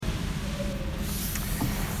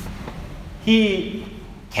He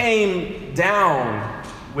came down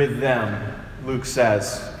with them, Luke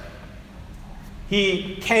says.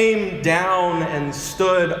 He came down and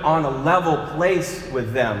stood on a level place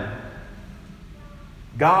with them.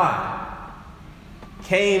 God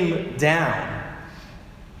came down.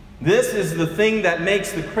 This is the thing that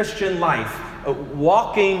makes the Christian life,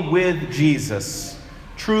 walking with Jesus,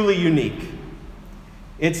 truly unique.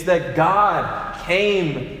 It's that God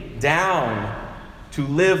came down to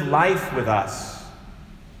live life with us,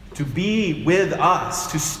 to be with us,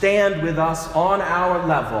 to stand with us on our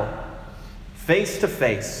level, face to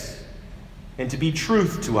face, and to be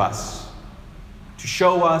truth to us, to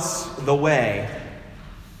show us the way,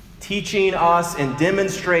 teaching us and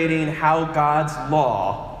demonstrating how God's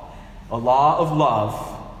law, a law of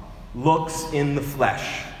love, looks in the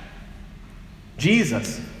flesh.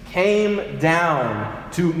 Jesus came down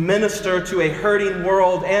to minister to a hurting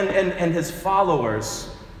world, and his followers,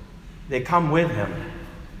 they come with him.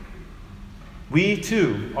 We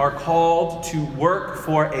too are called to work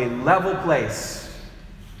for a level place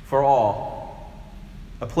for all,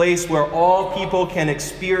 a place where all people can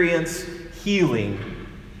experience healing,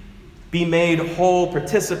 be made whole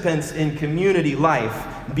participants in community life,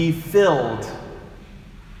 be filled,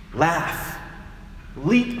 laugh,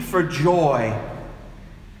 leap for joy,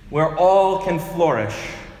 where all can flourish.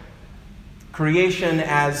 Creation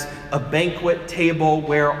as a banquet table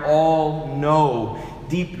where all know,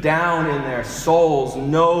 deep down in their souls,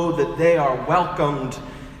 know that they are welcomed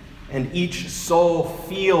and each soul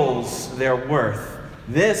feels their worth.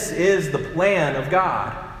 This is the plan of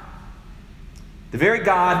God. The very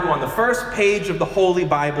God who on the first page of the Holy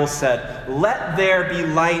Bible said, "Let there be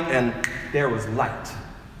light," and there was light.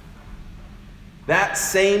 That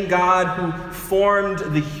same God who formed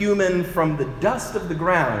the human from the dust of the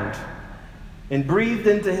ground and breathed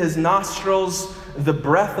into his nostrils the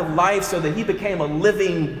breath of life so that he became a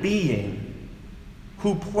living being,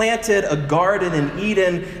 who planted a garden in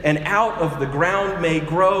Eden and out of the ground may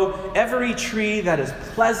grow every tree that is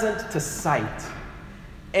pleasant to sight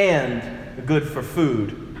and good for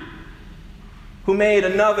food, who made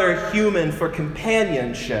another human for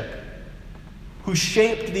companionship, who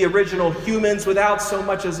shaped the original humans without so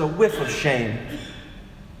much as a whiff of shame.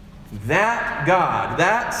 That God,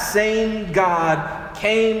 that same God,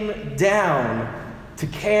 came down to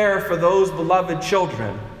care for those beloved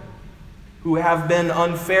children who have been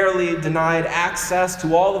unfairly denied access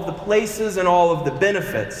to all of the places and all of the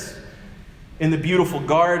benefits in the beautiful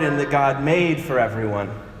garden that God made for everyone.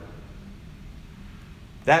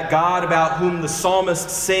 That God about whom the psalmist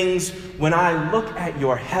sings, "When I look at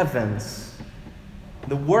your heavens,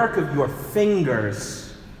 the work of your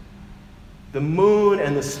fingers, the moon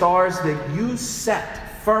and the stars that you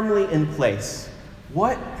set firmly in place.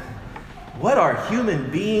 What are human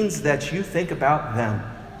beings that you think about them?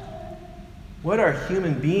 What are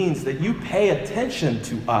human beings that you pay attention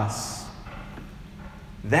to us?"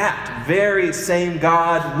 That very same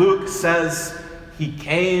God, Luke says, he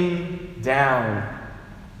came down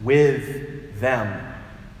with them.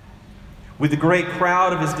 With the great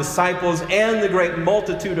crowd of his disciples and the great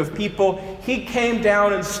multitude of people, he came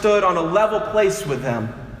down and stood on a level place with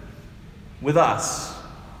them, with us.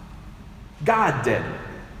 God did.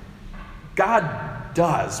 God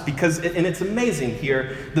does, because, and it's amazing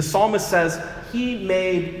here, the psalmist says, he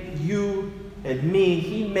made you and me,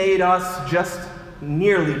 he made us just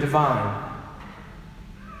nearly divine.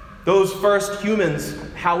 Those first humans,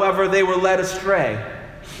 however, they were led astray,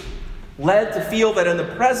 led to feel that in the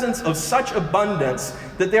presence of such abundance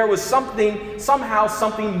that there was somehow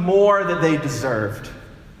something more that they deserved.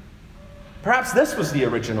 Perhaps this was the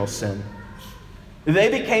original sin. They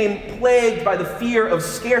became plagued by the fear of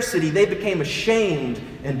scarcity. They became ashamed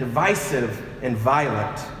and divisive and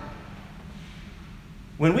violent.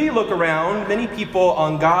 When we look around, many people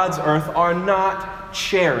on God's earth are not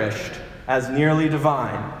cherished as nearly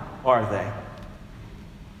divine, are they?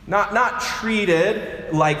 Not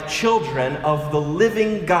treated like children of the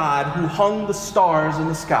living God who hung the stars in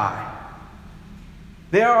the sky.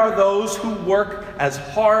 There are those who work as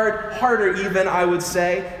harder even, I would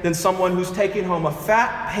say, than someone who's taking home a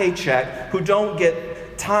fat paycheck, who don't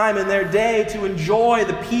get time in their day to enjoy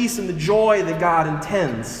the peace and the joy that God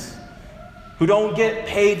intends, who don't get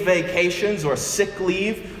paid vacations or sick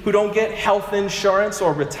leave, who don't get health insurance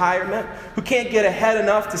or retirement, who can't get ahead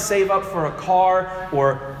enough to save up for a car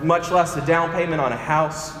or much less a down payment on a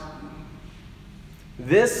house.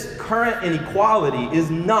 This current inequality is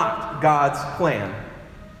not God's plan.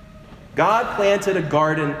 God planted a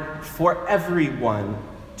garden for everyone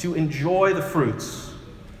to enjoy the fruits.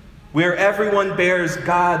 where everyone bears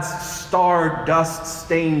God's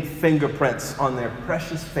stardust-stained fingerprints on their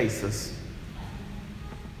precious faces.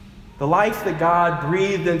 The life that God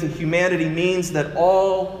breathed into humanity means that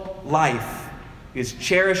all life is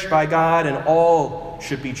cherished by God and all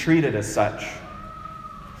should be treated as such.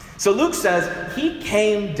 So Luke says he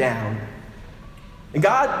came down. And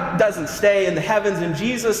God doesn't stay in the heavens, and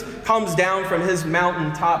Jesus comes down from his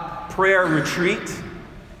mountaintop prayer retreat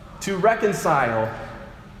to reconcile,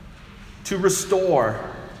 to restore,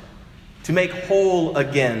 to make whole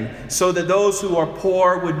again, so that those who are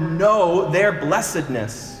poor would know their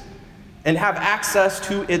blessedness and have access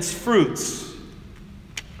to its fruits,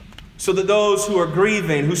 so that those who are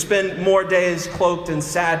grieving, who spend more days cloaked in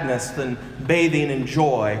sadness than bathing in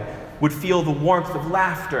joy, would feel the warmth of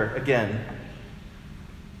laughter again.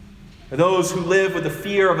 Those who live with the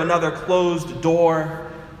fear of another closed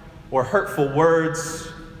door or hurtful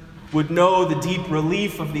words would know the deep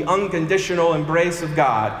relief of the unconditional embrace of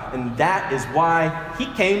God, and that is why he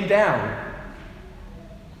came down.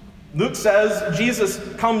 Luke says Jesus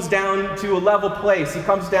comes down to a level place. He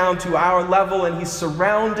comes down to our level, and he's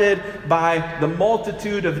surrounded by the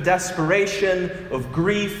multitude of desperation, of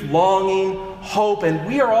grief, longing, hope, and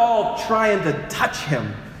we are all trying to touch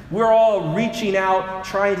him. We're all reaching out,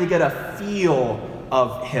 trying to get a feel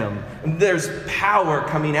of him. And there's power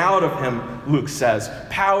coming out of him, Luke says.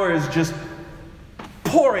 Power is just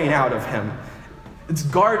pouring out of him. It's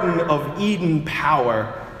Garden of Eden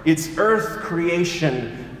power. It's earth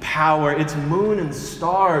creation power. It's moon and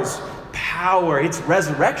stars power. It's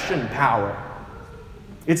resurrection power.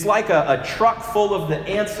 It's like a truck full of the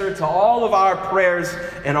answer to all of our prayers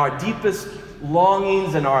and our deepest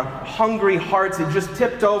longings and our hungry hearts. It just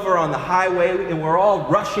tipped over on the highway, and we're all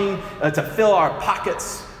rushing to fill our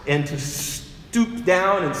pockets and to stoop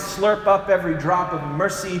down and slurp up every drop of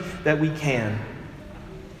mercy that we can.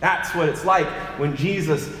 That's what it's like when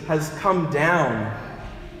Jesus has come down.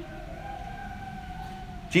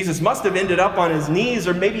 Jesus must have ended up on his knees,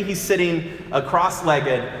 or maybe he's sitting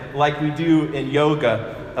cross-legged like we do in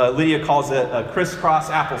yoga. Lydia calls it a crisscross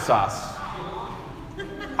applesauce.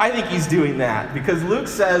 I think he's doing that because Luke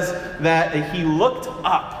says that he looked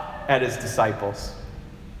up at his disciples.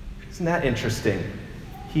 Isn't that interesting?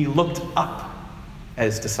 He looked up at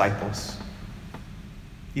his disciples.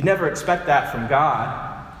 You'd never expect that from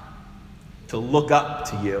God, to look up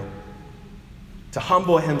to you, to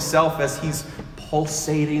humble himself as he's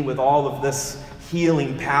pulsating with all of this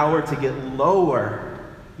healing power, to get lower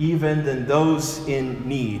even than those in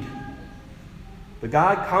need. But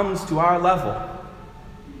God comes to our level,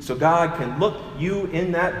 so God can look you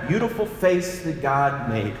in that beautiful face that God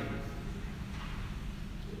made.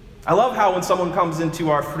 I love how when someone comes into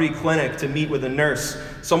our free clinic to meet with a nurse,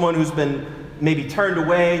 someone who's been maybe turned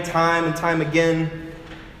away time and time again,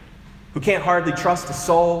 who can't hardly trust a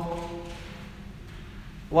soul,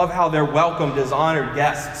 I love how they're welcomed as honored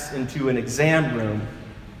guests into an exam room,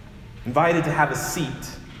 invited to have a seat,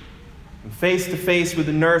 and face to face with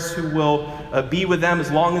a nurse who will be with them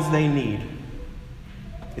as long as they need.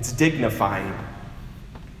 It's dignifying.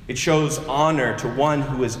 It shows honor to one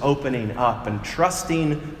who is opening up and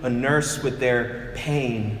trusting a nurse with their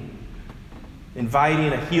pain,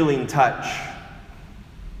 inviting a healing touch.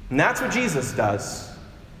 And that's what Jesus does.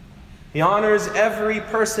 He honors every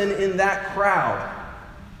person in that crowd.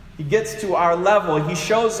 He gets to our level. He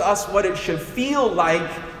shows us what it should feel like,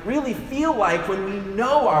 really feel like, when we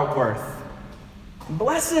know our worth.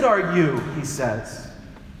 Blessed are you, he says.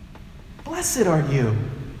 Blessed are you.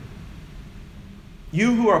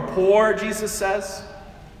 You who are poor, Jesus says,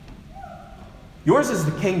 yours is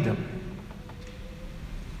the kingdom.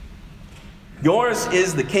 Yours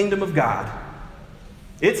is the kingdom of God.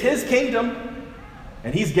 It's his kingdom,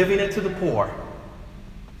 and he's giving it to the poor.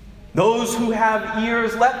 Those who have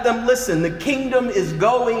ears, let them listen. The kingdom is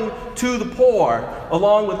going to the poor,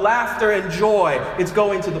 along with laughter and joy. It's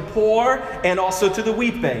going to the poor and also to the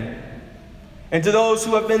weeping. And to those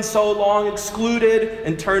who have been so long excluded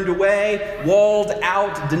and turned away, walled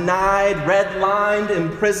out, denied, redlined,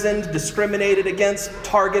 imprisoned, discriminated against,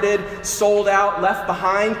 targeted, sold out, left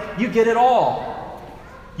behind, you get it all.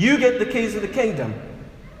 You get the keys of the kingdom.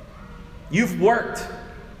 You've worked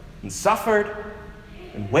and suffered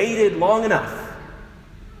and waited long enough.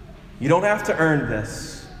 You don't have to earn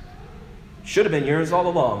this. It should have been yours all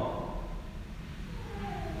along.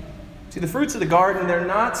 See, the fruits of the garden, they're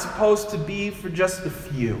not supposed to be for just the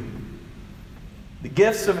few. The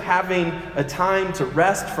gifts of having a time to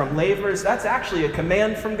rest from labors, that's actually a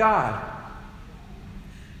command from God.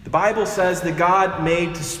 The Bible says that God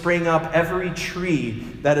made to spring up every tree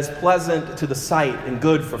that is pleasant to the sight and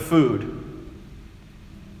good for food.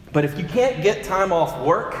 But if you can't get time off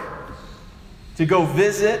work to go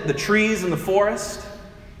visit the trees in the forest,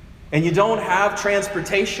 and you don't have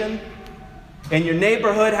transportation, and your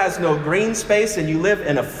neighborhood has no green space, and you live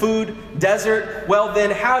in a food desert, well then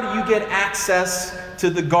how do you get access to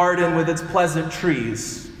the garden with its pleasant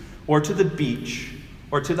trees, or to the beach,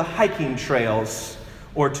 or to the hiking trails,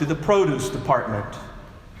 or to the produce department?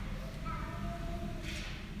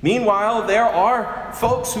 Meanwhile, there are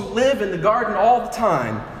folks who live in the garden all the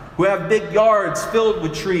time, who have big yards filled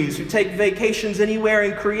with trees, who take vacations anywhere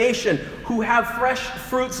in creation, who have fresh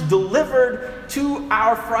fruits delivered to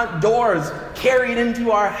our front doors, carried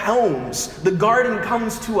into our homes. The garden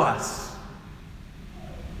comes to us.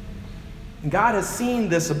 And God has seen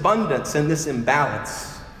this abundance and this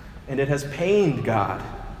imbalance, and it has pained God.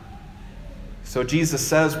 So Jesus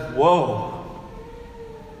says, whoa,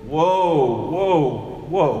 whoa, whoa,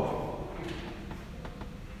 whoa.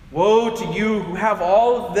 Woe to you who have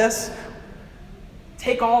all of this,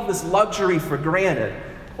 take all of this luxury for granted,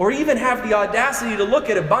 or even have the audacity to look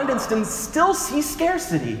at abundance and still see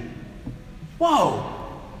scarcity. Whoa.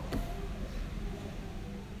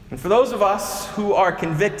 And for those of us who are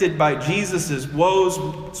convicted by Jesus' woes,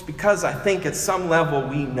 it's because I think at some level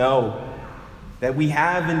we know that we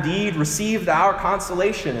have indeed received our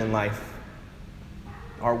consolation in life.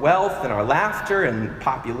 Our wealth and our laughter and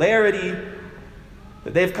popularity,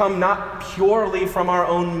 that they've come not purely from our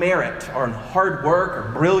own merit or hard work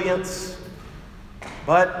or brilliance,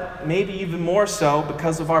 but maybe even more so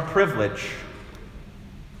because of our privilege,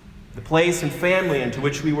 the place and family into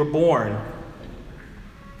which we were born,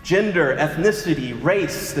 gender, ethnicity,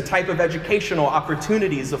 race, the type of educational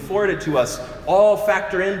opportunities afforded to us, all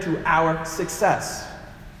factor into our success.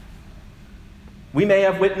 We may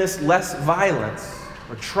have witnessed less violence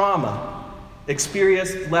or trauma,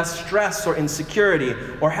 experienced less stress or insecurity,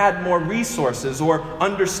 or had more resources or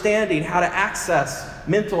understanding how to access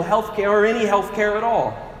mental health care or any health care at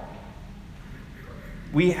all.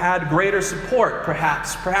 We had greater support,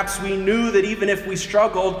 perhaps. Perhaps we knew that even if we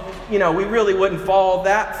struggled, we really wouldn't fall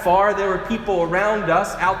that far. There were people around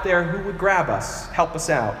us out there who would grab us, help us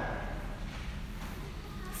out.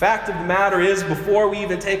 Fact of the matter is, before we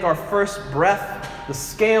even take our first breath, the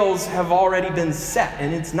scales have already been set,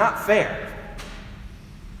 and it's not fair.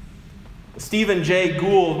 Stephen Jay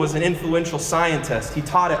Gould was an influential scientist. He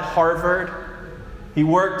taught at Harvard. He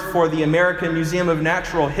worked for the American Museum of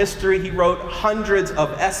Natural History. He wrote hundreds of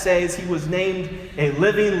essays. He was named a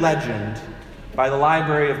living legend by the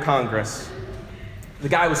Library of Congress. The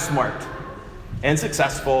guy was smart and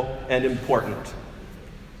successful and important.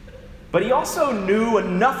 But he also knew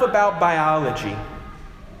enough about biology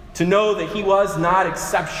to know that he was not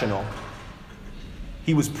exceptional.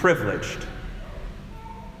 He was privileged.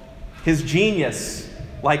 His genius,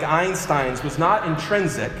 like Einstein's, was not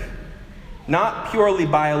intrinsic, not purely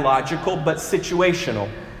biological, but situational.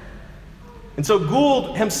 And so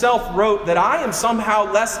Gould himself wrote that I am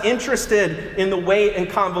somehow less interested in the weight and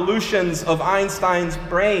convolutions of Einstein's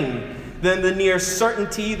brain than the near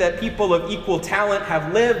certainty that people of equal talent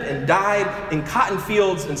have lived and died in cotton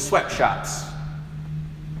fields and sweatshops.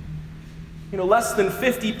 Less than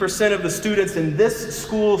 50% of the students in this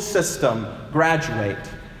school system graduate,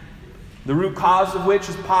 the root cause of which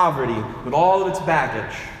is poverty with all of its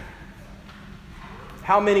baggage.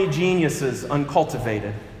 How many geniuses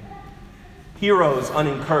uncultivated, heroes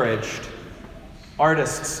unencouraged,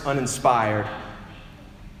 artists uninspired?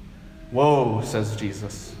 Woe, says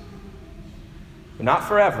Jesus. But not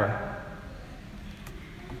forever.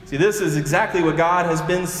 See, this is exactly what God has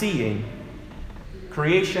been seeing.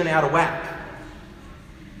 Creation out of whack.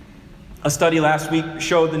 A study last week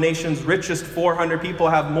showed the nation's richest 400 people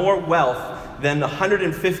have more wealth than the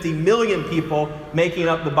 150 million people making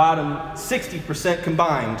up the bottom 60%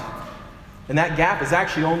 combined. And that gap is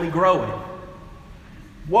actually only growing.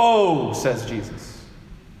 Woe, says Jesus.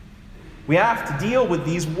 We have to deal with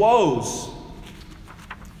these woes.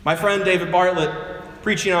 My friend David Bartlett,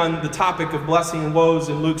 preaching on the topic of blessing and woes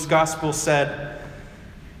in Luke's gospel, said,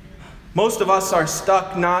 most of us are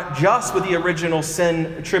stuck not just with the original sin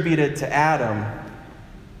attributed to Adam,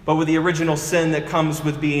 but with the original sin that comes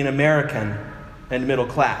with being American and middle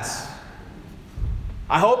class.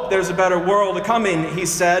 I hope there's a better world coming, he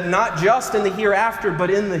said, not just in the hereafter, but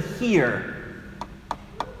in the here.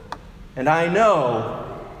 And I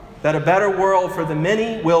know that a better world for the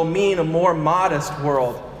many will mean a more modest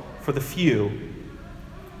world for the few.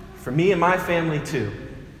 For me and my family too.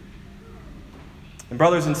 And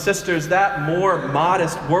brothers and sisters, that more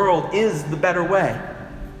modest world is the better way.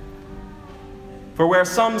 For where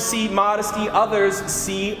some see modesty, others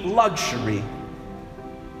see luxury.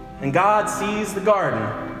 And God sees the garden,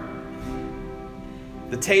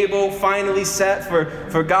 The table finally set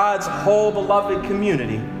for God's whole beloved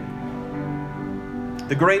community.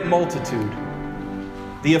 The great multitude,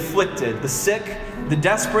 the afflicted, the sick, the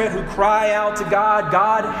desperate who cry out to God.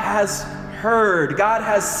 God has heard, God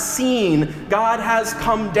has seen, God has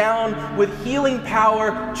come down with healing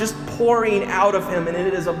power just pouring out of him, and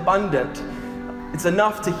it is abundant. It's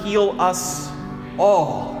enough to heal us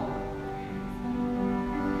all.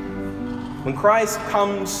 When Christ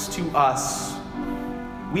comes to us,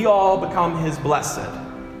 we all become his blessed,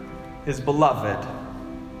 his beloved.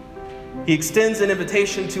 He extends an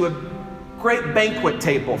invitation to a great banquet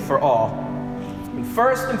table for all. And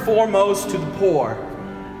first and foremost to the poor,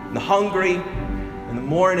 and the hungry, and the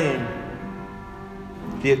mourning,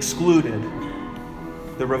 the excluded,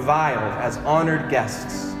 the reviled as honored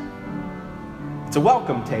guests. It's a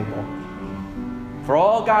welcome table for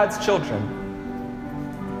all God's children.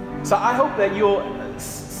 So I hope that you'll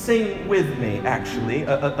sing with me, actually,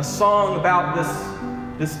 a song about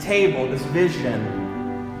this table, this vision.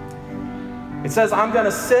 It says, I'm going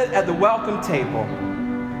to sit at the welcome table.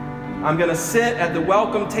 I'm going to sit at the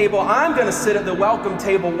welcome table. I'm going to sit at the welcome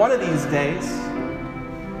table one of these days.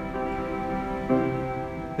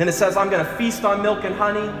 Then it says, I'm going to feast on milk and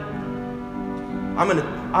honey. I'm going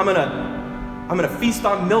to feast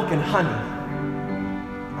on milk and honey.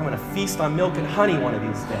 I'm going to feast on milk and honey one of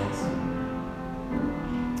these days.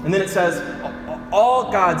 And then it says,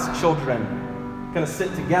 all God's children are going to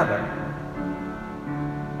sit together.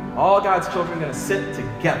 All God's children are going to sit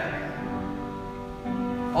together.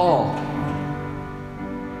 All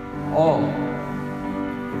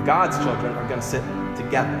of God's children are going to sit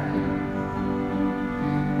together.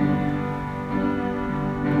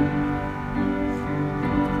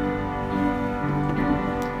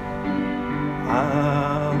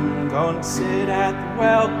 I'm going to sit at the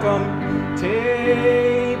welcome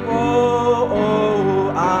table. Oh,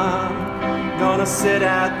 I'm going to sit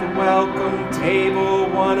at the welcome table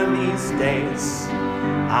one of these days.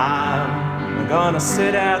 I'm going to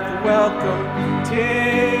sit at the welcome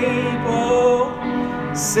table.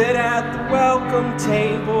 Sit at the welcome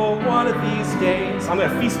table one of these days. I'm going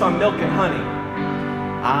to feast on milk and honey.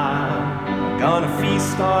 I'm going to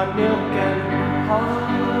feast on milk and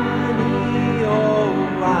honey. Oh,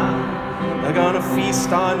 I'm going to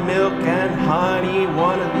feast on milk and honey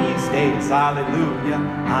one of these days. Hallelujah.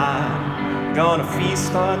 I'm going to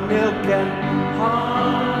feast on milk and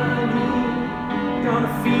honey.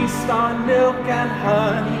 Gonna feast on milk and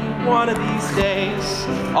honey one of these days.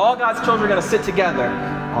 All God's children are gonna sit together.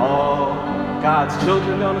 All God's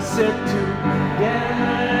children are gonna sit together.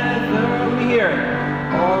 Let me hear it.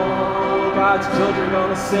 All God's children are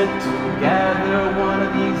gonna sit together one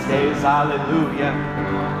of these days. Hallelujah.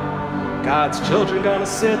 God's children are gonna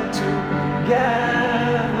sit together.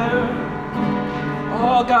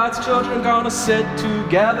 All God's children are gonna sit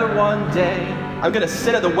together one day. I'm gonna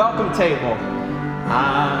sit at the welcome table.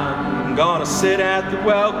 I'm gonna sit at the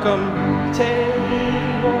welcome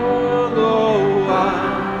table. Oh,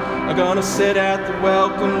 I'm gonna sit at the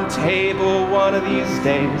welcome table one of these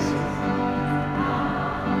days.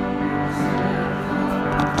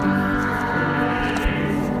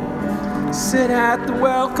 Sit at the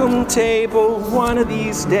welcome table one of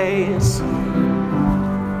these days.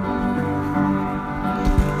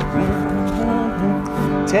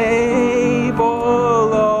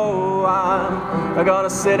 Table, oh, I'm gonna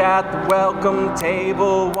sit at the welcome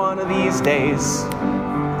table one of these days.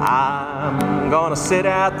 I'm gonna sit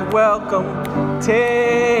at the welcome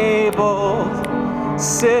table.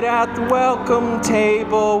 Sit at the welcome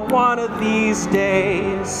table one of these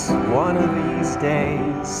days. One of these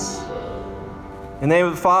days. In the name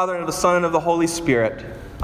of the Father, and of the Son, and of the Holy Spirit.